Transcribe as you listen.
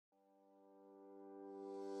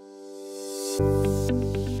If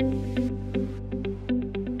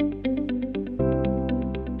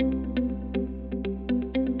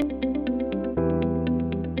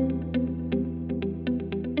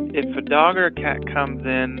a dog or a cat comes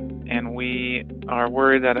in and we are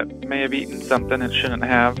worried that it may have eaten something it shouldn't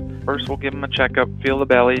have, first we'll give them a checkup, feel the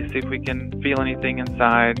belly, see if we can feel anything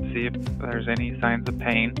inside, see if there's any signs of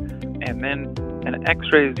pain. And then an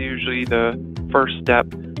x-ray is usually the first step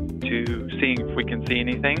to seeing if we can see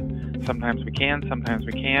anything. Sometimes we can, sometimes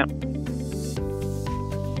we can't.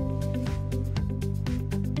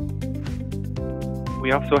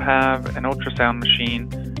 We also have an ultrasound machine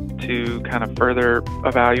to kind of further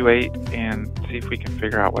evaluate and see if we can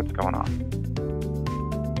figure out what's going on.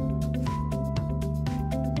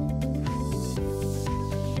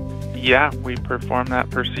 Yeah, we perform that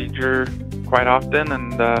procedure quite often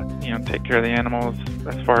and take care of the animals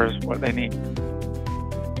as far as what they need.